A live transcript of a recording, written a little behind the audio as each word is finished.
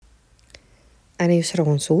أنا يسرى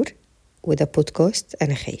منصور، وده بودكاست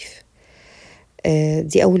أنا خايف.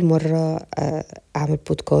 دي أول مرة أعمل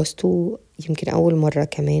بودكاست، ويمكن أول مرة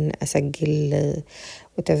كمان أسجل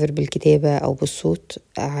وتعبر بالكتابة أو بالصوت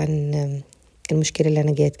عن المشكلة اللي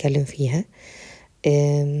أنا جاي أتكلم فيها.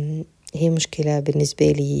 هي مشكلة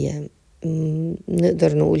بالنسبة لي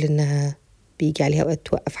نقدر نقول إنها بيجي عليها وقت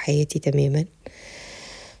توقف حياتي تماما،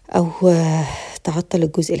 أو تعطل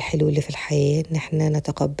الجزء الحلو اللي في الحياة، إن احنا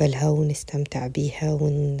نتقبلها ونستمتع بيها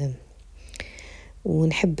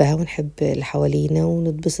ونحبها ونحب اللي حوالينا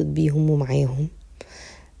ونتبسط بيهم ومعاهم.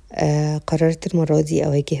 قررت المرة دي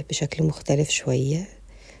أواجه بشكل مختلف شوية،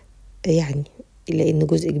 يعني لأن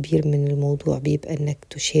جزء كبير من الموضوع بيبقى إنك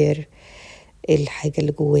تشير الحاجة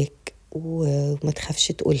اللي جواك وما تخافش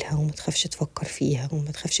تقولها وما تخافش تفكر فيها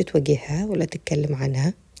وما تخافش تواجهها ولا تتكلم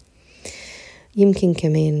عنها. يمكن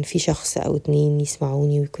كمان في شخص أو 2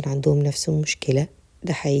 يسمعوني ويكون عندهم نفس المشكلة،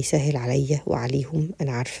 ده هيسهل عليا وعليهم،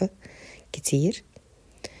 أنا عارفة كتير،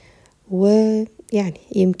 ويعني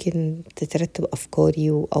يمكن تترتب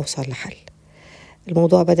أفكاري وأوصل لحل.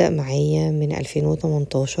 الموضوع بدأ معايا من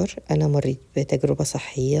 2018. أنا مريت بتجربة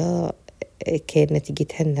صحية كان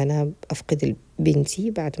نتيجتها أن أنا أفقد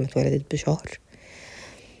بنتي بعد ما اتولدت بشهر.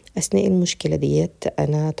 أثناء المشكلة ديت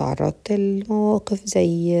أنا تعرضت لمواقف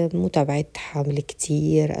زي متابعة حمل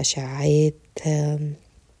كتير، أشعاعات،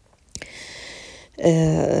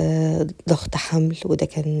 ضغط حمل، وده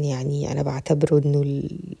كان يعني أنا بعتبره أنه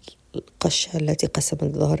القشة التي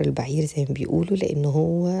قسمت ظهر البعير زي ما بيقولوا، لأنه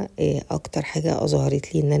هو أكتر حاجة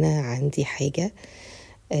أظهرت لي أن أنا عندي حاجة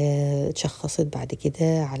اتشخصت بعد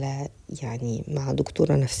كده على يعني مع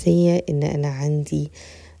دكتورة نفسية أن أنا عندي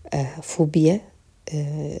فوبيا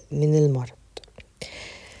من المرض.